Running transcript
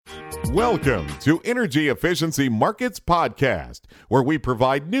Welcome to Energy Efficiency Markets Podcast, where we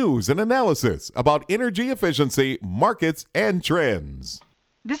provide news and analysis about energy efficiency, markets, and trends.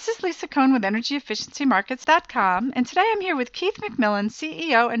 This is Lisa Cohn with EnergyEfficiencyMarkets.com, and today I'm here with Keith McMillan,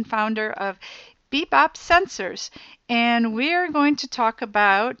 CEO and founder of Bebop Sensors, and we're going to talk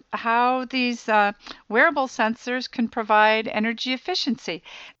about how these wearable sensors can provide energy efficiency.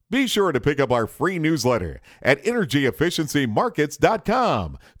 Be sure to pick up our free newsletter at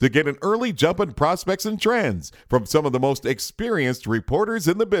EnergyEfficiencyMarkets.com to get an early jump in prospects and trends from some of the most experienced reporters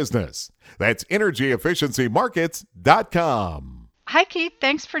in the business. That's EnergyEfficiencyMarkets.com. Hi, Keith.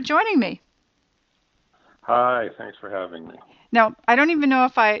 Thanks for joining me. Hi. Thanks for having me. Now, I don't even know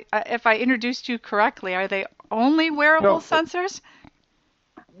if I introduced you correctly. Are they only wearable sensors?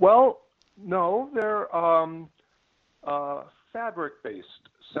 Well, no, they're fabric-based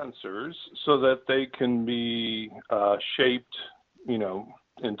sensors so that they can be shaped,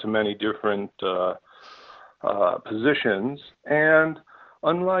 into many different positions. And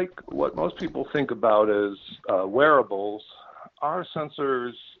unlike what most people think about as wearables, our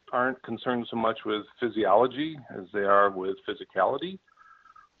sensors aren't concerned so much with physiology as they are with physicality.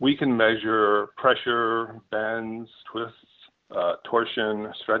 We can measure pressure, bends, twists,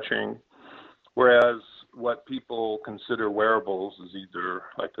 torsion, stretching, whereas what people consider wearables is either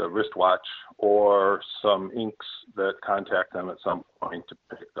like a wristwatch or some inks that contact them at some point to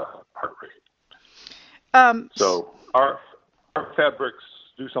pick the heart rate. So our fabrics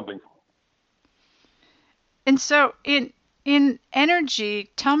do something. And so in energy,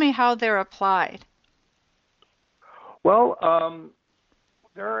 tell me how they're applied. Well,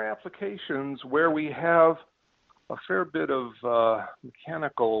 there are applications where we have a fair bit of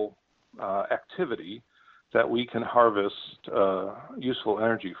mechanical activity that we can harvest useful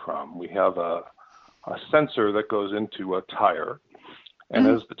energy from. We have a sensor that goes into a tire, and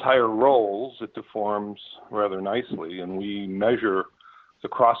as the tire rolls, it deforms rather nicely, and we measure the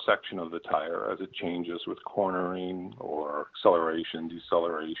cross-section of the tire as it changes with cornering or acceleration,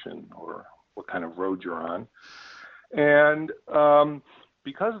 deceleration, or what kind of road you're on. And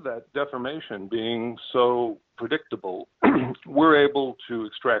because of that deformation being so predictable, we're able to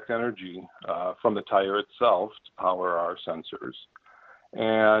extract energy from the tire itself to power our sensors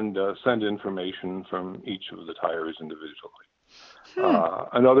and send information from each of the tires individually.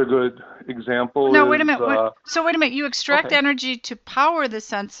 Another good example No, is... wait a minute. So wait a minute. You extract energy to power the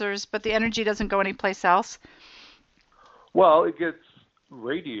sensors, but the energy doesn't go anyplace else? Well, it gets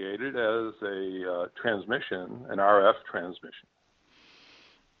radiated as a transmission, an RF transmission.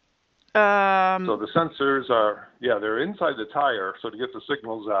 So the sensors are, they're inside the tire. So to get the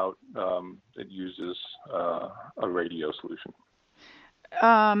signals out, it uses a radio solution.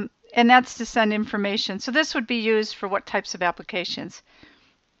 And that's to send information. So this would be used for what types of applications?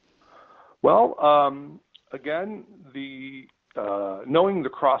 Well, again, knowing the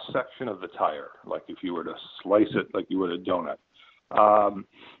cross-section of the tire, like if you were to slice it like you would a donut,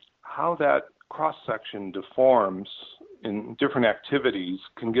 how that cross-section deforms in different activities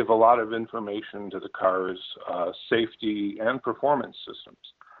can give a lot of information to the car's safety and performance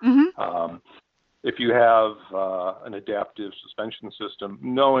systems. If you have an adaptive suspension system,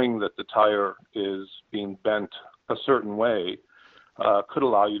 knowing that the tire is being bent a certain way could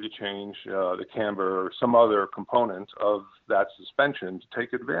allow you to change the camber or some other component of that suspension to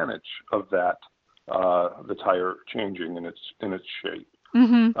take advantage of that, the tire changing in its shape.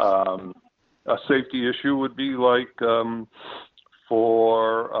 A safety issue would be like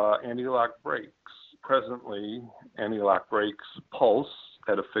for anti-lock brakes. Presently, anti-lock brakes pulse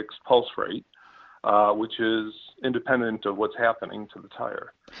at a fixed pulse rate, which is independent of what's happening to the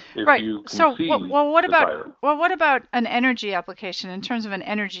tire. Right. So, what about an energy application in terms of an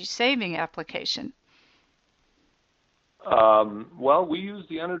energy-saving application? Well, we use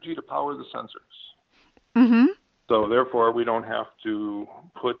the energy to power the sensors. So, therefore, we don't have to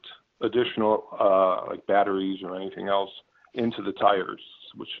put additional like batteries or anything else into the tires,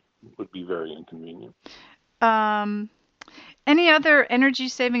 which would be very inconvenient. Any other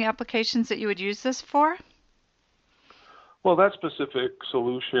energy-saving applications that you would use this for? Well, that specific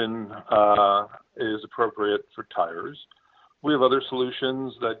solution is appropriate for tires. We have other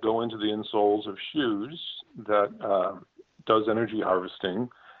solutions that go into the insoles of shoes that does energy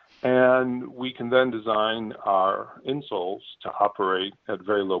harvesting, and we can then design our insoles to operate at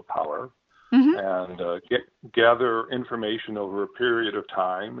very low power and gather information over a period of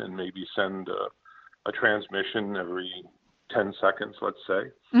time and maybe send a transmission every 10 seconds, let's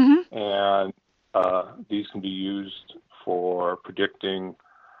say. And these can be used for predicting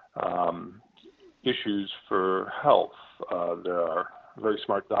issues for health. There are very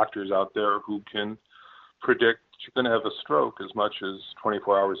smart doctors out there who can predict you're going to have a stroke as much as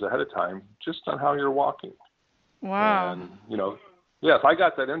 24 hours ahead of time just on how you're walking. Wow. And, yeah, if I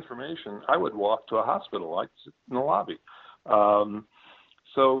got that information, I would walk to a hospital. I'd sit in the lobby.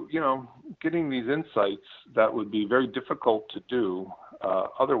 So, getting these insights that would be very difficult to do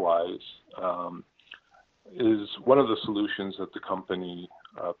otherwise is one of the solutions that the company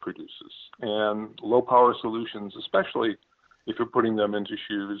produces. And low-power solutions, especially if you're putting them into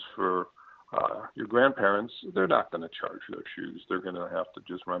shoes for your grandparents, they're not going to charge their shoes. They're going to have to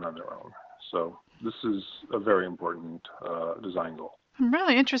just run on their own. So this is a very important design goal.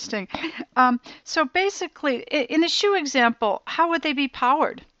 Really interesting. So basically, in the shoe example, how would they be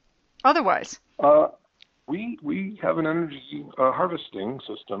powered otherwise? We have an energy harvesting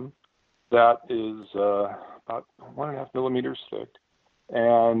system that is about 1.5 millimeters thick,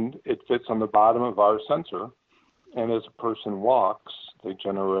 and it fits on the bottom of our sensor. And as a person walks, they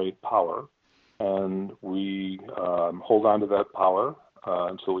generate power, and we hold on to that power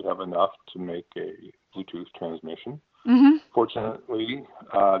until we have enough to make a Bluetooth transmission. Mm-hmm. Fortunately,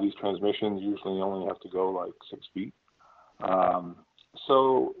 these transmissions usually only have to go like 6 feet.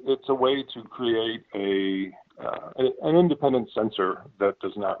 So it's a way to create an independent sensor that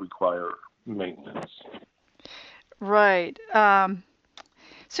does not require maintenance. Right.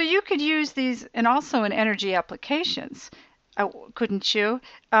 So you could use these and also in energy applications, couldn't you?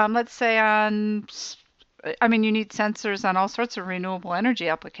 Let's say you need sensors on all sorts of renewable energy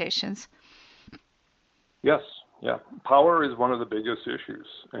applications. Yes. Yeah. Power is one of the biggest issues.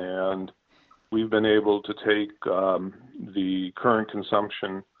 And we've been able to take the current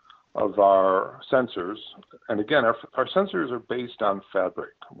consumption of our sensors. And again, our sensors are based on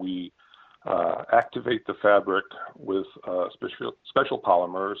fabric. We activate the fabric with special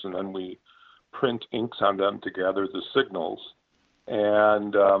polymers, and then we print inks on them to gather the signals.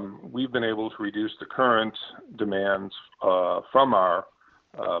 And we've been able to reduce the current demands from our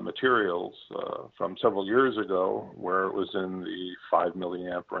materials from several years ago, where it was in the 5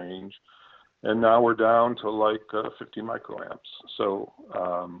 milliamp range. And now we're down to like 50 microamps. So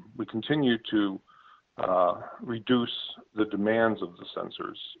we continue to reduce the demands of the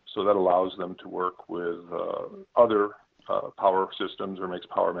sensors. So that allows them to work with other power systems or makes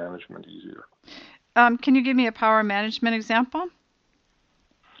power management easier. Can you give me a power management example?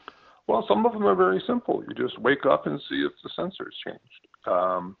 Well, some of them are very simple. You just wake up and see if the sensor's changed.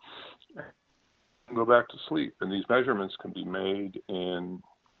 Go back to sleep. And these measurements can be made in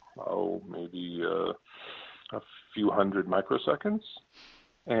maybe a few hundred microseconds,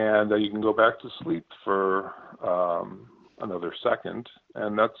 and you can go back to sleep for another second,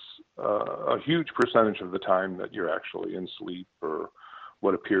 and that's a huge percentage of the time that you're actually in sleep or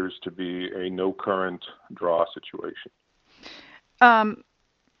what appears to be a no current draw situation.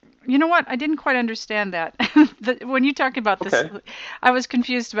 You know what? I didn't quite understand that. When you talk about this, okay. I was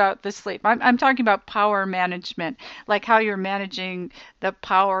confused about the sleep. I'm talking about power management, like how you're managing the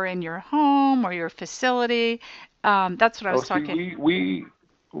power in your home or your facility. That's what I was talking. We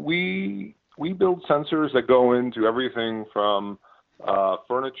build sensors that go into everything from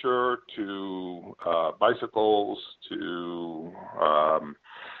furniture to bicycles to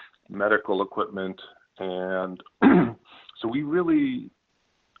medical equipment, and so we really.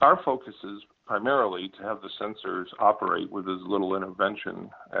 Our focus is primarily to have the sensors operate with as little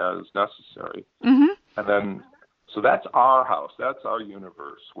intervention as necessary. Mm-hmm. And then, so that's our house, that's our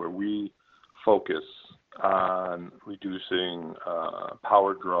universe where we focus on reducing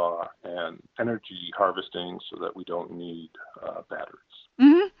power draw and energy harvesting so that we don't need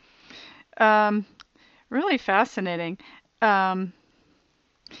batteries. Mm-hmm. Really fascinating. And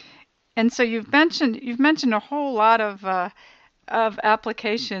so you've mentioned a whole lot of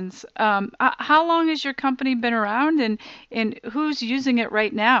applications. How long has your company been around, and who's using it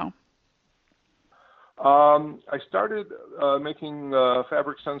right now? I started making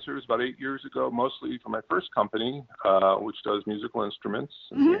fabric sensors about 8 years ago, mostly for my first company, which does musical instruments.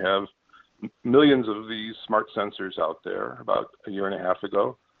 And we have millions of these smart sensors out there. About a year and a half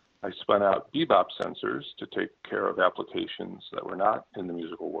ago, I spun out Bebop sensors to take care of applications that were not in the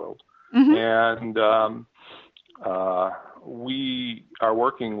musical world. Mm-hmm. And we are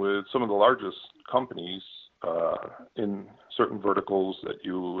working with some of the largest companies in certain verticals that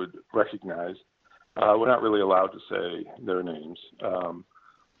you would recognize. We're not really allowed to say their names,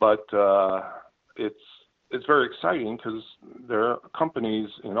 but it's very exciting because there are companies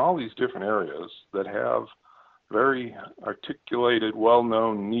in all these different areas that have very articulated,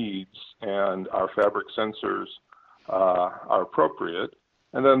 well-known needs, and our fabric sensors are appropriate.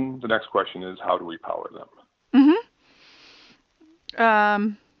 And then the next question is, how do we power them? Mm-hmm.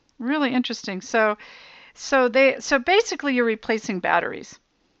 Really interesting. So basically you're replacing batteries.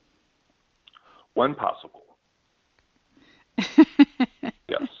 When possible.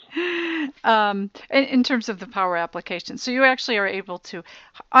 Yes. In terms of the power application. So you actually are able to,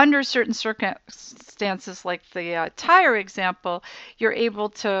 under certain circumstances, like the tire example, you're able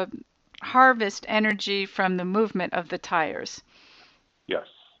to harvest energy from the movement of the tires. Yes.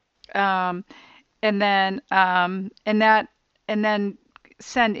 And then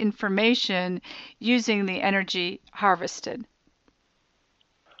send information using the energy harvested.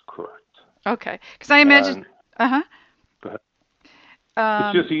 Correct. Okay. Because I imagine. Go ahead.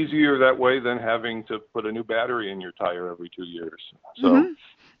 It's just easier that way than having to put a new battery in your tire every 2 years. So. Mm-hmm.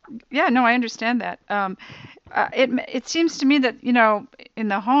 Yeah, no, I understand that. It seems to me that, in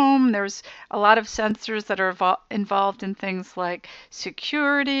the home, there's a lot of sensors that are involved in things like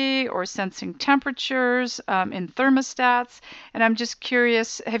security or sensing temperatures in thermostats. And I'm just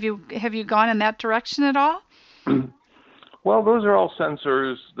curious, have you gone in that direction at all? Well, those are all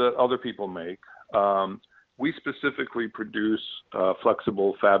sensors that other people make. We specifically produce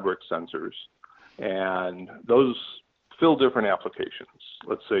flexible fabric sensors, and those fill different applications.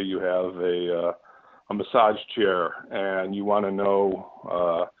 Let's say you have a massage chair and you want to know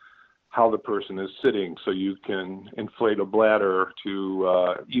how the person is sitting, so you can inflate a bladder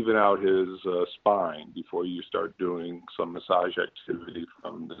to even out his spine before you start doing some massage activity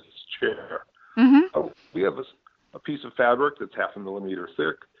from this chair. Mm-hmm. So we have a piece of fabric that's 0.5 millimeter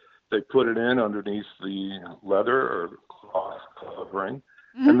thick. They put it in underneath the leather or cloth covering,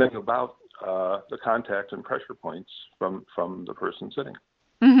 mm-hmm. and then about the contact and pressure points from the person sitting.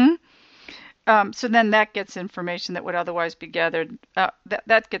 Mm-hmm. So then that gets information that would otherwise be gathered.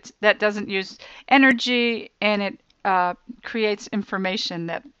 That doesn't use energy, and it creates information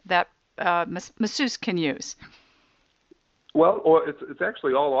that masseuse can use. Well, or it's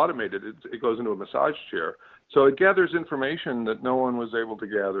actually all automated. It goes into a massage chair, so it gathers information that no one was able to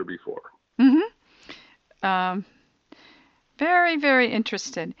gather before. Mm-hmm. Very, very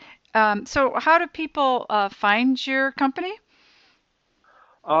interested. So how do people find your company?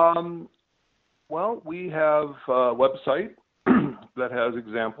 Well, we have a website that has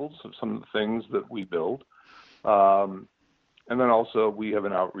examples of some of the things that we build. And then also we have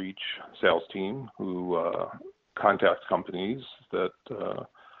an outreach sales team who contact companies that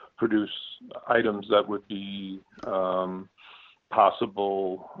produce items that would be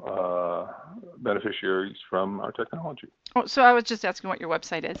possible beneficiaries from our technology. Oh, so I was just asking what your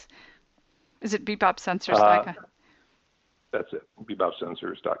website is. Is it bebopsensors.com? That's it,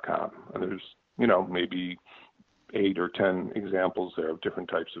 bebopsensors.com. And there's, maybe 8 or 10 examples there of different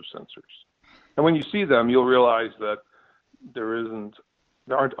types of sensors. And when you see them, you'll realize that there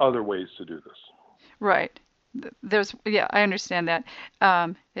aren't other ways to do this. Right. I understand that.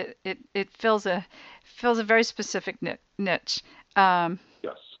 It fills a very specific niche. Yes.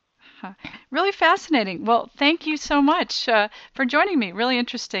 Really fascinating. Well, thank you so much for joining me. Really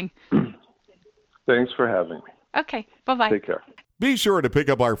interesting. Thanks for having me. Okay. Bye-bye. Take care. Be sure to pick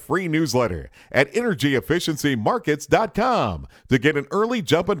up our free newsletter at energyefficiencymarkets.com to get an early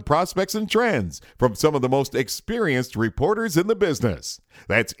jump on prospects and trends from some of the most experienced reporters in the business.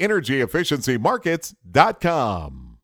 That's energyefficiencymarkets.com.